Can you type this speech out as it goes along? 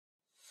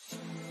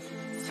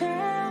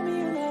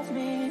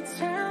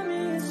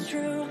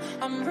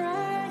I'm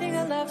writing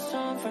a love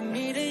song from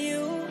me to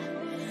you.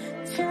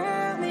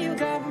 Tell me you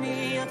got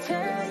me, I'll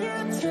tell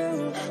you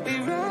too.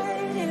 We're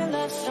writing a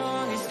love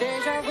song, it's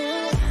deja vu.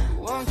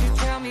 Won't you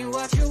tell me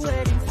what you're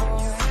waiting for?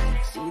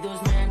 See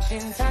those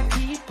mansions I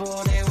keep,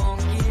 or they won't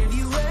give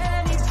you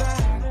any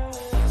back.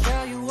 I'll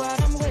tell you what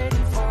I'm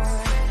waiting for.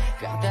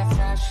 Got that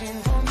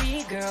passion for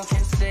me, girl,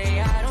 can't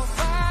say I don't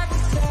fight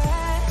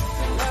that.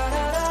 La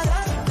da da da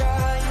da,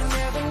 you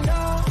never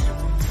know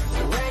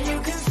where you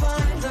can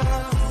find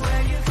love,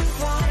 where you can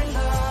find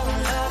love.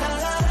 La da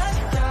da da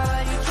da,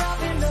 you drop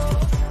it low.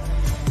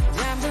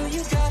 Damn, do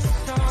you got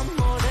some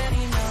more than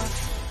enough?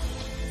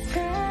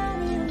 Tell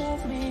me you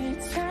love me,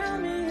 tell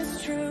me it's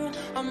true.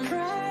 I'm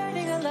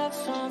writing a love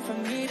song from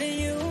me to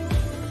you.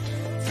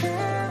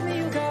 Tell me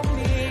you got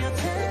me, I'll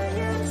tell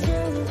you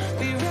too.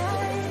 We're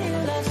writing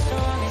a love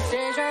song, it's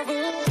deja vu.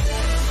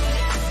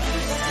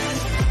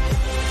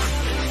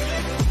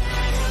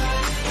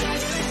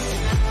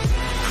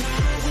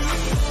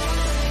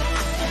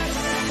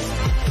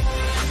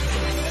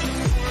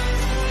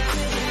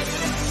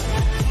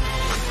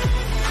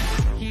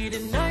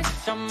 Heated nights,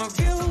 summer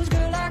views,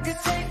 girl, I could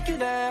take you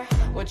there.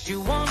 What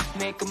you want,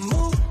 make a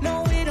move,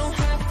 no, we don't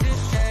have to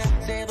share.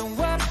 Say the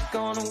word's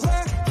gonna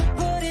work,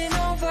 put in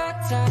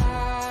overtime.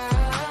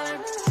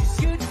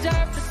 'Cause you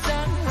deserve the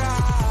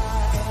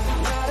sunrise.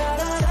 La da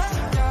da da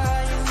da,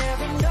 you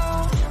never know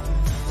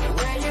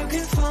where you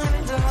can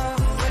find love,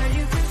 where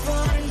you can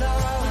find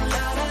love.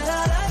 La da da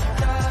da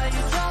da,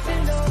 you drop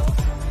it low.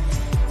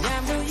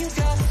 Damn, girl, you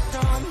got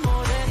some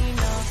more than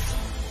enough.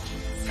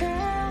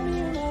 Tell me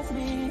you love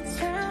me,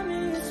 tell me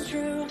it's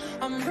true.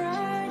 I'm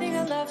writing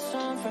a love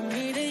song from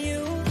me to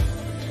you.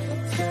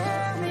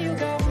 Tell me you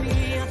got me,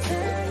 I'll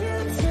tell you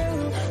too.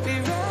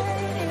 We're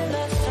writing a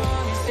love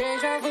song, it's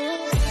deja vu.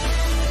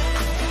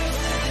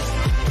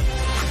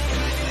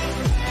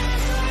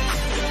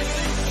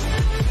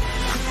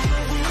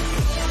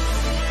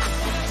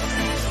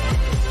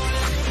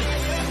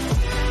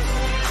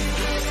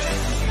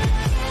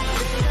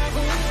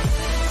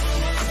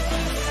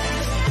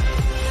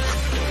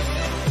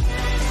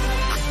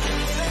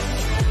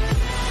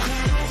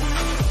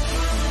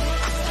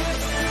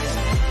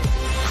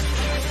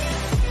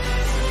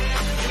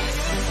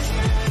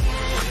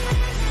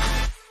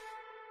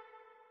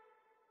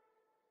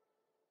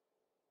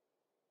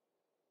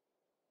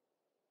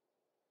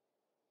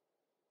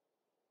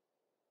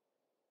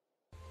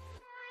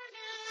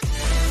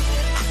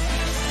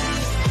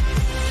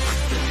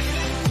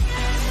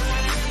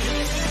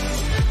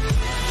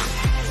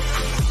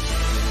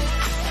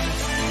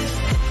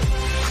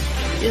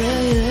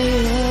 Yeah, yeah,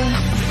 yeah.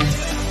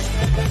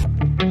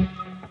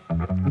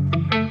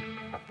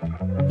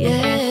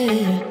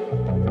 Yeah.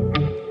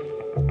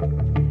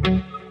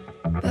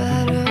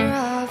 Better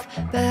off,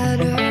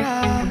 better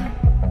off.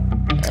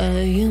 I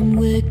am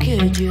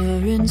wicked,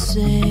 you're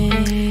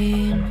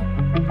insane.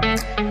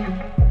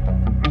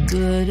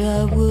 But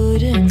I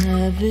wouldn't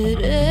have it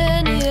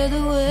any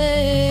other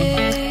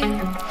way.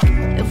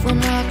 If we're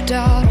knocked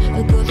out,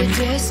 we'll go the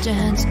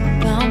distance,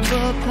 pound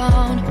for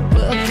pound.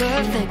 We're a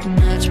perfect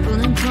match,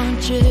 pulling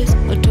punches,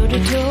 or toe to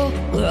toe.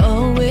 We're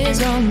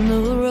always on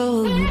the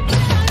road.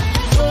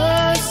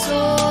 We're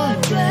so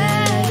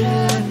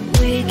better,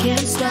 we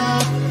can't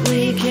stop,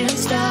 we can't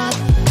stop.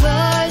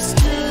 'Cause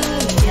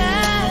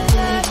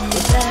together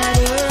we're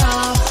better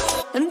off,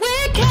 and we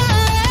can.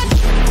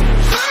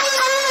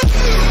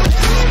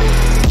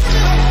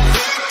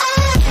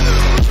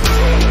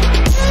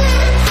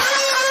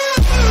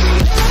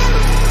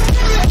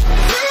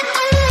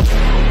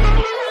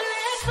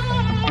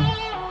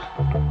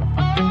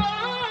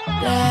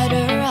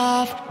 Better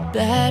off,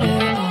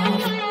 better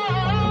off.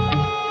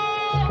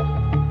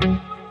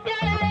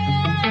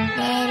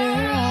 Better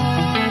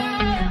off.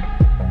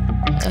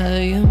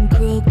 I am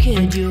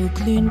crooked, you're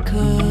clean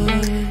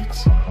cut.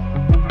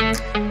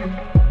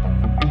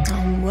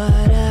 I'm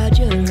wide-eyed,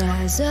 your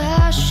eyes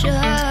are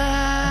shut.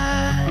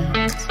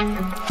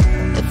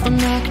 If we're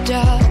knocked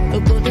out,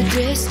 we'll go the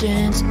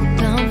distance,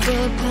 pound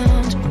for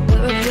pound.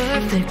 We're a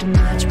perfect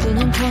match,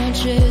 pulling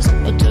punches,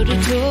 or toe to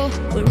toe.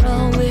 We're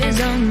always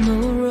on the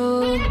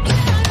road.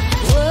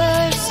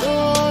 We're so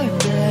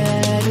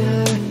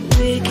better,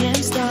 we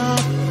can't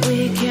stop, we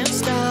can't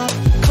stop.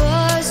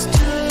 'Cause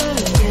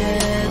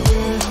together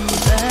we're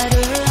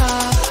better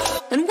off,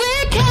 and we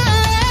can.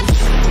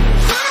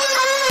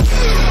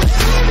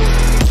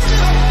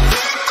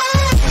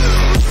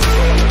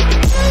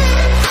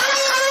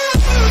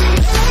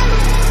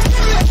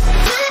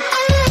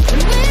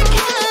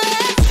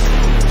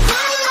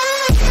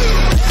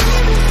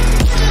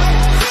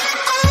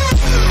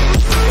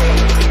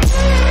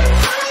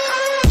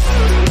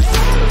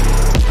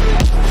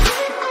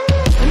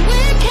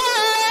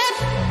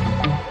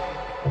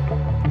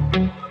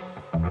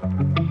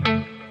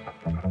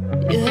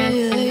 Yeah,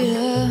 yeah,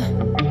 yeah.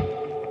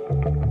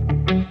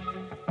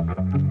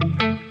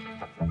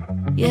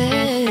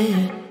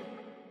 Yeah.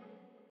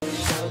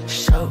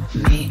 Show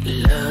me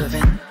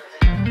loving,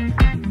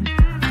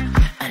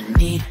 I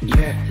need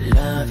your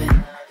loving.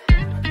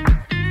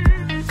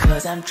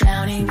 'cause I'm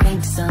drowning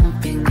into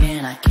something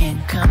and I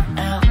can't come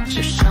out.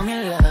 Just show me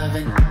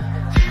loving,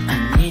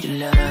 I need your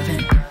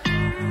loving.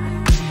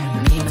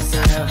 Me,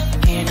 myself,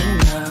 ain't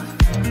enough.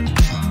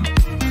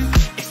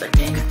 It's like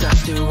being a dog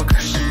to a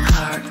crushing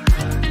heart.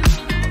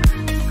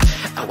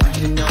 I want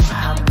you to know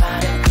how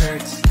bad it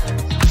hurts.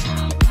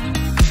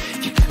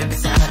 You got me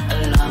beside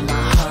along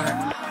my heart.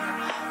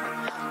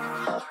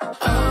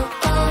 Oh,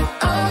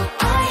 oh, oh,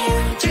 are you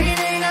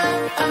dreaming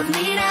of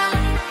me now?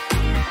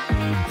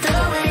 The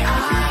way I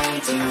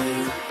do.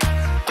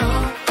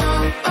 Oh,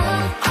 oh,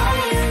 oh, are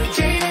you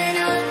dreaming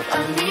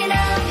of me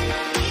now?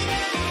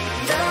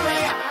 The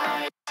way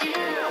I do.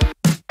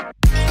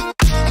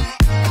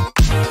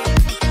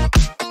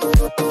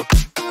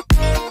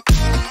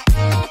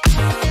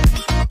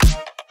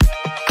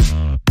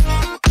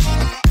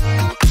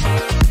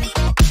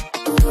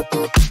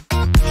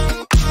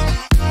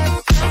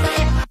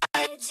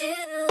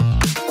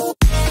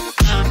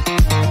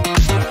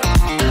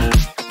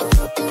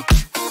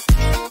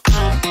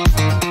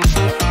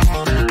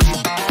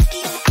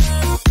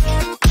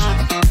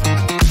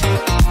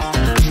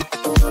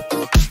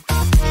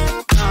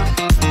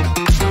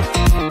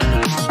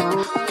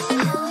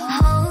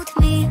 Hold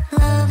me,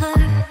 lover.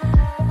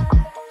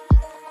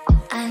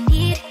 I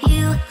need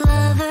you,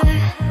 lover.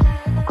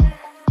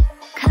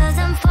 'Cause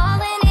I'm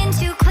falling in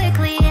too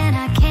quickly and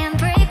I can't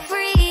break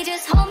free.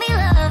 Just hold me,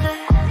 lover.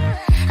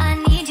 I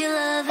need you,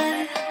 lover.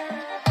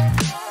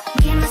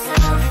 Me,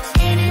 myself,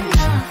 ain't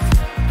enough.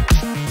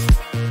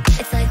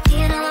 It's like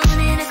being alone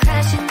in a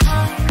crashing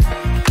car.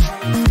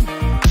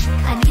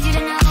 I need you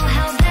to know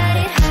how bad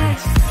it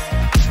hurts.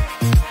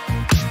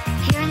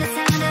 Hearing the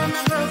sound of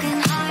my broken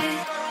heart.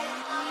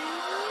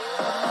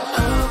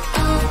 Oh,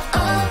 oh,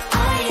 oh,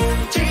 are you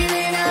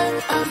dreaming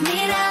of me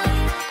now?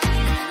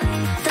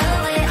 The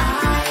way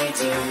I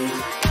do.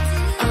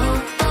 Oh,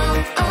 oh,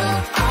 oh,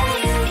 are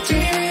you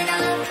dreaming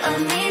of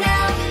me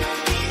now?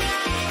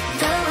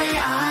 The way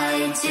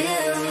I do.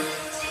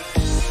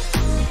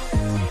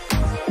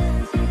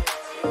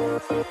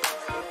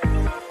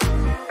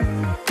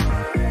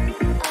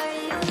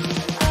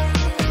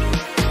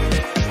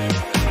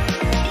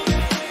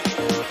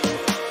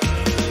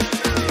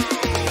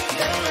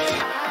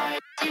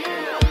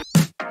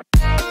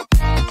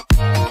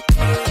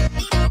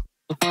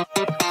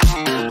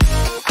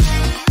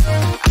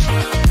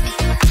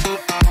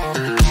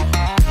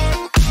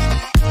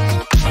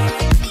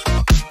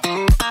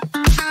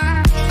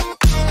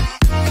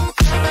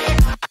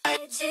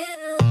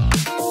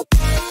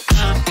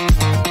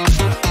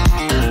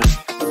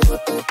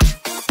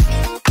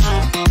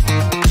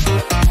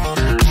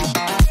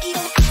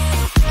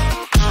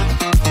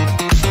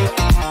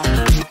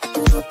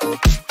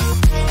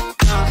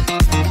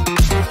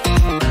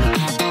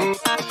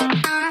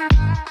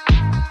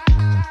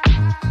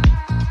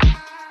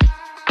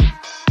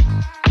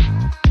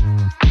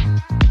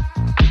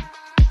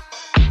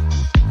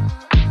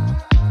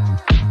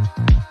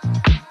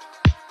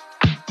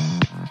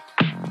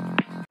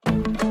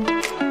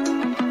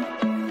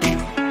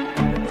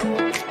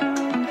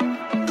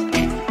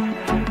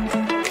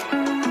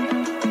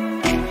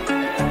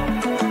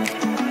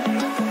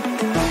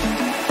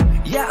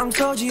 Yeah, I'm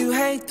told you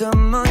hate the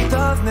month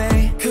of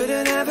May.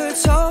 Could've never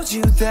told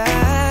you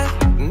that.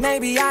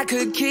 Maybe I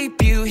could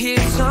keep you here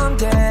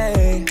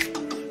someday.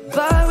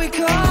 But we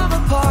come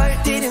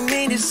apart, didn't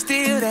mean to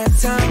steal that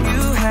time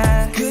you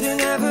had. Could've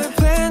never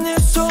planned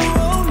this whole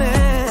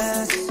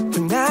romance.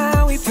 But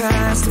now we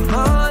passed the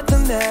month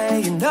of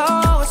May. You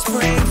know it's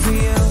spring for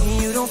you.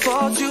 You don't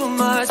fall too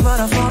much, but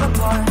I fall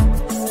apart.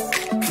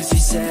 'Cause you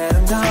said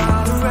I'm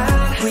not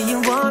around. When you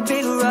want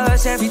big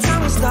rush every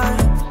time we start,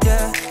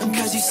 yeah.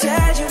 'Cause you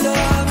said you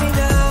love me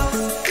now.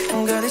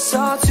 And girl, it's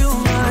all too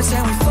much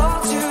and we fall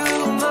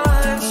too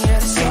much.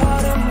 Yeah, it's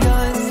autumn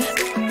done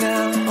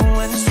now. And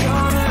when the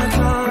summer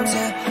comes,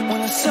 yeah, when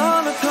the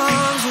summer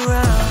comes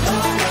around.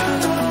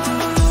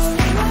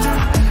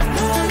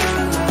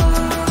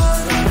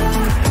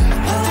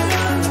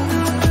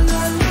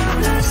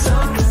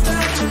 Something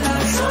that you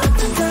like,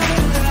 something that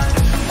you like.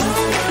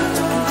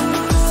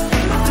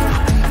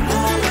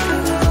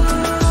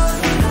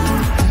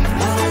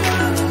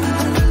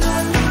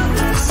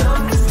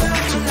 Something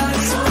that you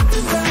like,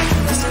 something that you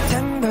like.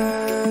 September,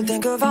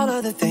 think of all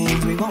of the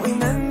things we won't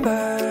remember.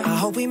 I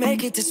hope we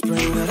make it to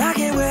spring, but I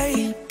can't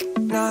wait.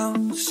 Now,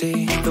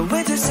 see, the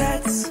winter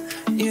sets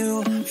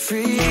you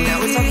free.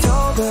 Now it's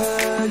October,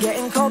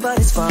 getting cold, but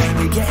it's fine.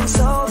 We're getting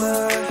sober.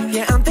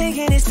 Yeah, I'm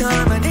thinking it's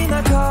time. I need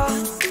my